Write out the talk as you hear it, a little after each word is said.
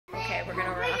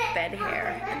bed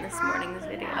hair in this morning's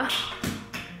video.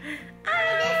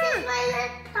 This is my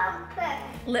lip plumper.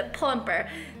 Lip plumper.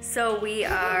 So we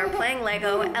are playing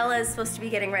Lego. Ella is supposed to be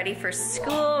getting ready for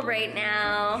school right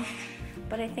now.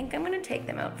 But I think I'm gonna take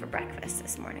them out for breakfast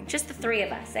this morning. Just the three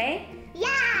of us, eh? Yeah.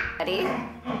 Ready?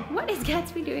 What is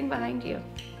Gatsby doing behind you?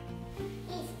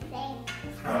 He's playing.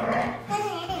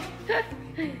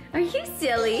 Are you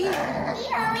silly? He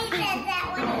always says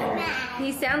that when he's mad.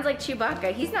 He sounds like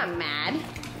Chewbacca. He's not mad.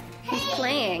 He's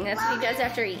playing. That's what he does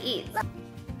after he eats.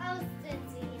 Oh,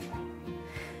 Stitzy.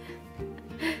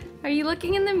 Are you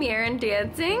looking in the mirror and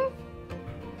dancing?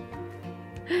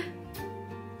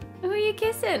 Who are you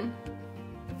kissing?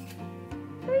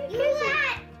 Who are you You kissing?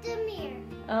 at the mirror.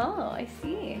 Oh, I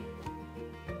see.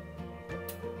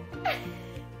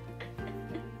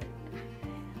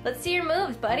 Let's see your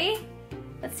moves, buddy.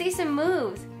 Let's see some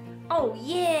moves. Oh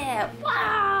yeah,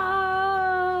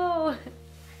 wow!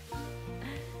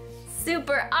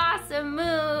 Super awesome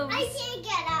moves. I can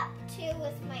get up too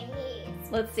with my knees.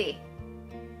 Let's see.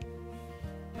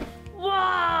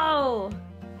 Whoa!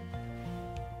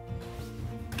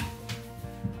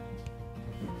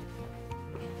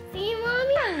 See,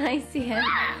 Mommy? I see him.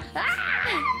 I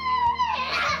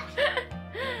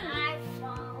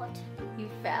failed. You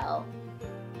fell.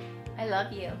 I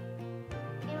love you.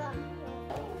 I love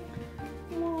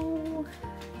you. Whoa.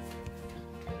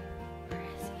 Where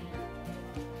is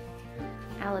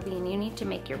he? Alabine, you need to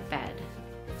make your bed.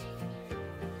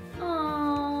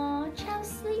 Aww, Chow's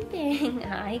sleeping.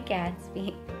 Hi,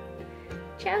 Gatsby.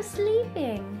 Chow's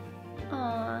sleeping.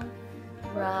 Aww.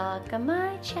 Rock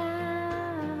my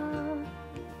Chow.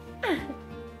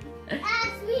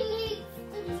 As we need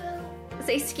to move.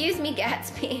 Say, excuse me,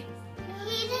 Gatsby.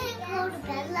 He didn't go to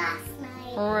bed last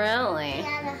night. Really? He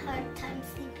had a hard time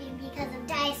sleeping because of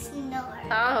Daddy's snore.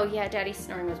 Oh, yeah, Daddy's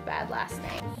snoring was bad last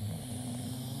night.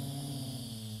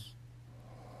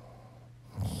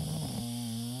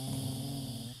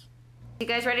 You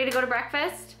guys ready to go to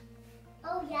breakfast?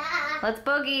 Oh, yeah. Let's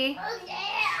boogie. Oh,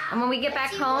 yeah. And when we get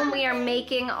back What do you home, we are want?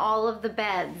 making all of the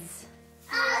beds.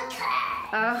 Okay.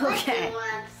 What do Okay. you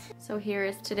want? So here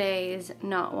is today's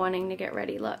not wanting to get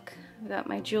ready look. I've got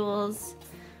my Jules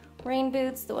rain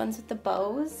boots, the ones with the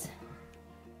bows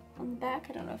on the back.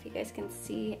 I don't know if you guys can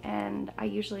see, and I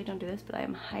usually don't do this, but I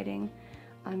am hiding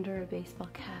under a baseball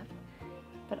cap.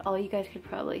 But all you guys could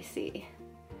probably see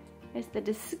is the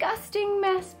disgusting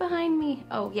mess behind me.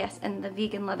 Oh yes, and the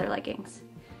vegan leather leggings.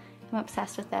 I'm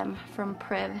obsessed with them from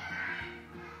Priv.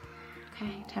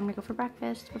 Okay, time to go for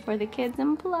breakfast before the kids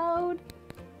implode.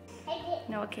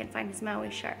 Noah can't find his Maui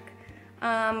shark.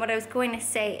 What I was going to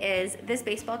say is this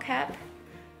baseball cap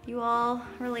you all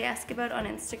really ask about on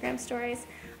Instagram stories.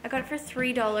 I got it for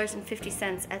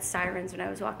 $3.50 at Sirens when I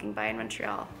was walking by in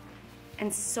Montreal.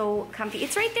 And so comfy.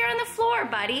 It's right there on the floor,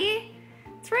 buddy.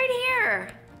 It's right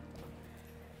here.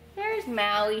 There's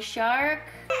Maui shark.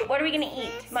 What are we gonna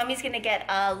eat? Mommy's gonna get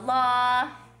a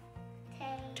latte.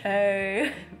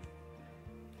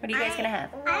 What are you guys gonna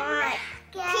have?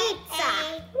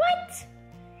 Pizza. What?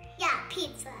 Yeah,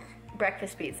 pizza.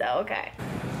 Breakfast pizza, okay.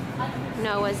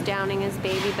 Noah's downing his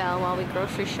Baby Bell while we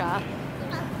grocery shop.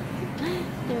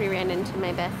 And we ran into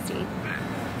my bestie.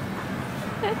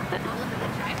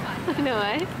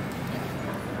 Noah?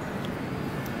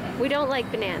 We don't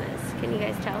like bananas. Can you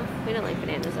guys tell? We don't like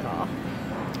bananas at all.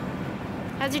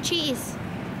 How's your cheese?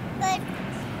 Good.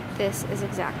 This is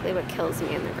exactly what kills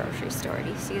me in the grocery store. Do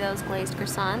you see those glazed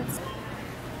croissants?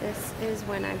 This is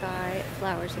when I buy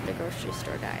flowers at the grocery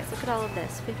store, guys. Look at all of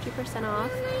this. 50%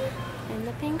 off. And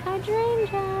the pink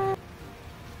hydrangea.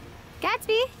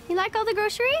 Gatsby, you like all the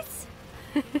groceries?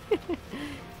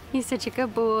 You're such a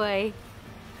good boy.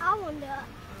 I wonder.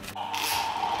 Woohoo!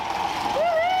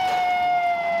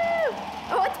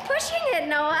 Oh, it's pushing it,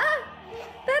 Noah.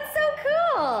 That's so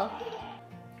cool.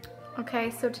 Okay,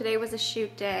 so today was a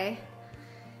shoot day.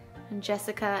 And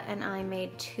Jessica and I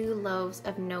made 2 loaves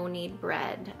of no-knead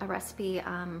bread, a recipe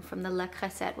from the Le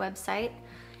Creuset website,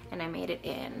 and I made it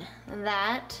in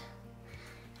that.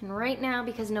 And right now,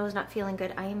 because Noah's not feeling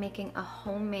good, I am making a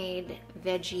homemade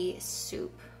veggie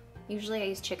soup. Usually I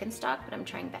use chicken stock, but I'm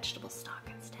trying vegetable stock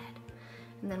instead.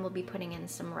 And then we'll be putting in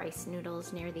some rice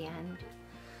noodles near the end.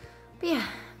 But yeah,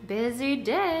 busy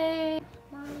day.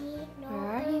 Mommy, no.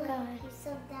 Where are you guys? He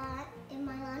said that in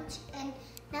my lunch, and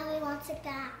now he wants it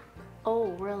back.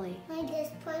 Oh, really? I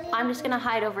just put it. I'm just gonna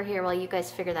hide over here while you guys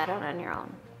figure that out on your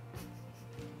own.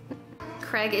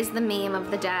 Craig is the meme of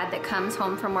the dad that comes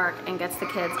home from work and gets the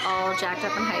kids all jacked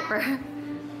up and hyper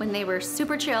when they were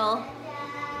super chill.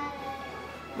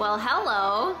 Well,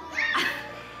 hello.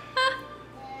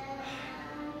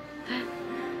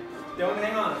 Don't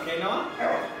hang on, okay, Noah?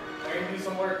 We're gonna do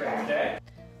some work then, okay?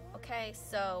 Okay,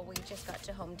 so we just got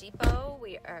to Home Depot.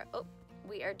 We are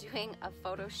doing a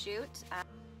photo shoot.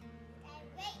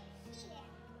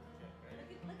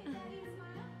 Look at Daddy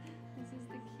smile. This is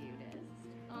the cutest.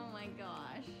 Oh my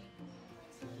gosh.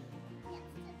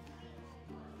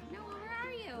 Noah, where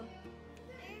are you?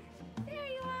 There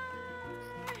you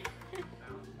are.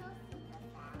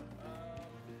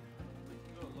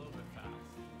 Go a little bit fast.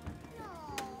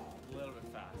 A little bit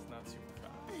fast, not super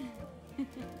fast.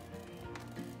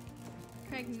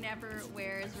 Craig never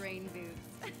wears rain boots.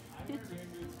 I wear rain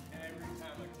boots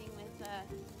every time.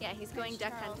 Yeah, he's going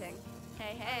duck hunting.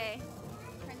 Hey, hey.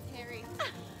 Prince Harry.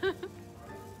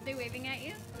 They waving at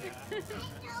you? Yeah.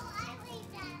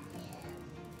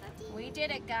 We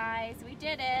did it, guys. We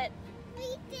did it.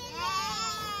 We did it!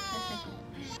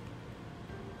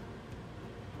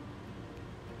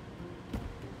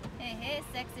 Hey, hey,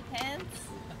 sexy pants.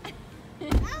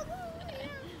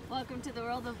 Welcome to the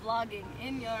world of vlogging.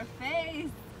 In your face.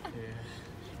 Yeah.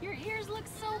 Your ears look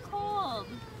so cold.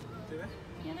 Do they?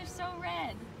 Yeah, they're so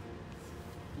red.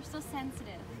 They're so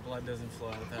sensitive. Blood doesn't flow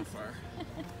out that far.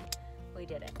 We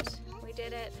did it. We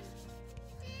did it.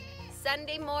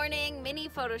 Sunday morning mini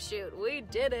photo shoot. We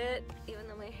did it. Even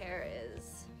though my hair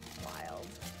is wild.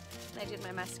 And I did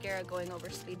my mascara going over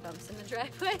speed bumps in the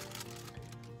driveway.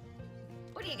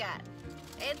 What do you got?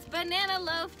 It's banana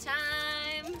loaf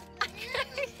time.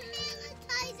 Sanitizer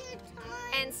time.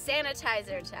 And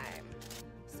sanitizer time.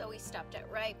 So we stopped at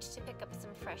Ripe to pick up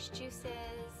some fresh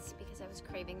juices because I was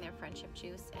craving their friendship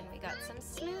juice, and we got some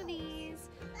smoothies.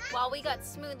 Well, we got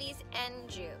smoothies and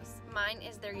juice. Mine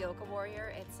is their Yoga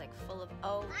Warrior. It's like full of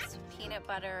oats, peanut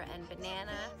butter, and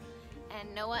banana.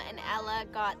 And Noah and Ella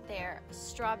got their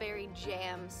strawberry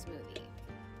jam smoothie.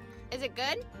 Is it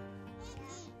good?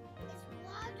 It's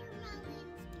watermelon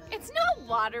smoothie. It's not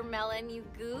watermelon, you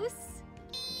goose.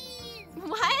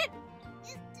 What?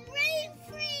 It's rain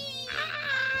free.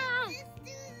 Ah! Let's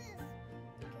do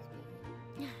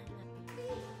this.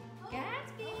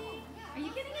 Gatsby, are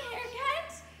you getting a haircut?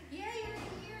 Yeah,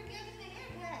 you're getting the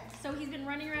haircut. So he's been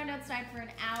running around outside for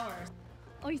an hour.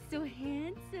 Oh, he's so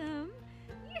handsome.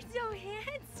 You're so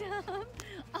handsome.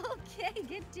 Okay,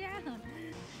 get down.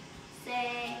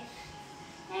 Say,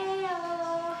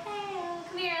 hey-o, hey-o.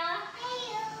 Come here, Ella.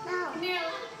 No. Come here,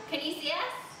 Ella. Can you see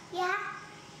us? Yeah?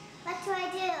 What do I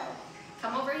do?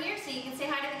 Come over here so you can say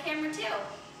hi to the camera too.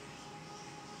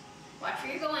 Watch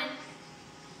where you're going.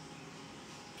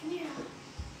 Come here.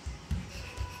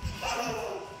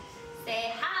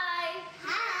 Say hi.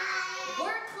 Hi.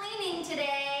 We're cleaning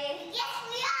today. Yes,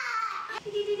 we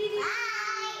are.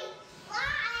 Bye.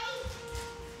 Bye.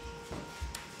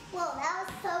 Whoa, that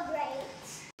was so great.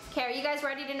 Okay, are you guys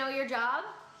ready to know your job?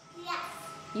 Yes.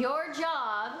 Your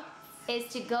job is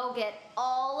to go get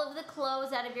all of the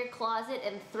clothes out of your closet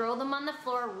and throw them on the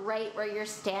floor right where you're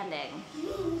standing.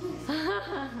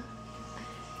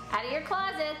 Out of your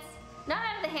closets. Not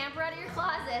out of the hamper, out of your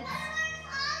closets.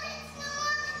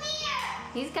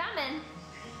 He's coming.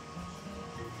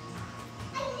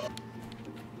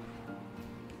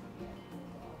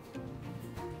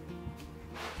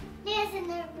 There's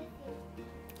another with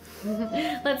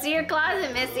you. Let's see your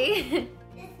closet, Missy.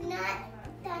 It's not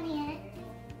done yet.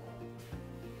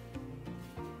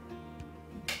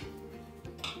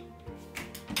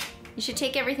 You should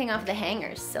take everything off the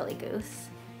hangers, silly goose.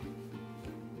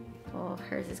 Oh,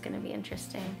 hers is gonna be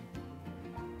interesting.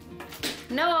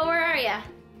 Noah, where are ya?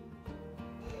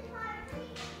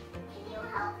 Can you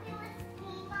help me with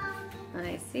me, Mommy?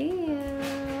 I see you.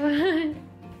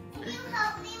 Can you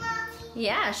help me, Mommy?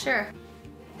 Yeah, sure.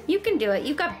 You can do it.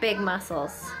 You've got big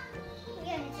muscles. You're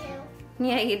gonna do.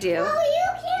 Yeah, you do. Oh, you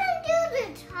can't do the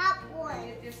top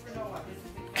one.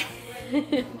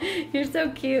 You're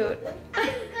so cute.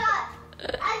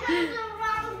 I got the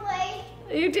wrong way.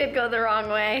 You did go the wrong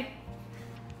way.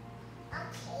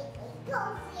 Okay, go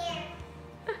here.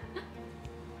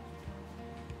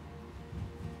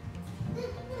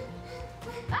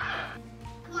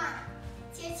 Come on,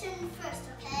 it's your turn first,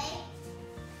 okay?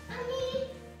 I need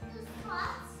the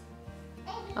spots.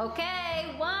 Okay,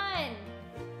 1,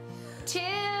 2,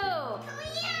 Come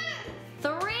here. 3.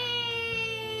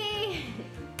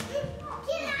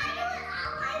 Can I do it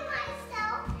all by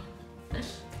myself?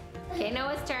 Okay,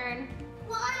 Noah's turn.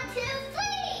 1, 2, 3,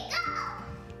 go!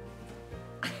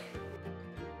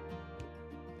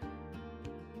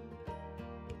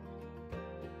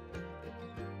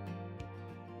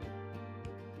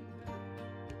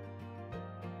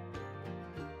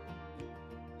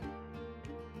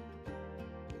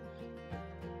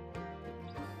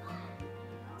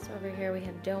 So over here we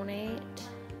have donate.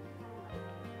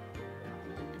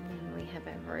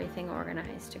 have everything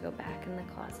organized to go back in the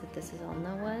closet. This is all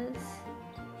Noah's.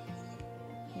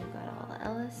 You've got all the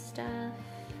Ella stuff.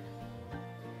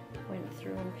 Went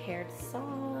through and paired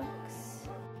socks.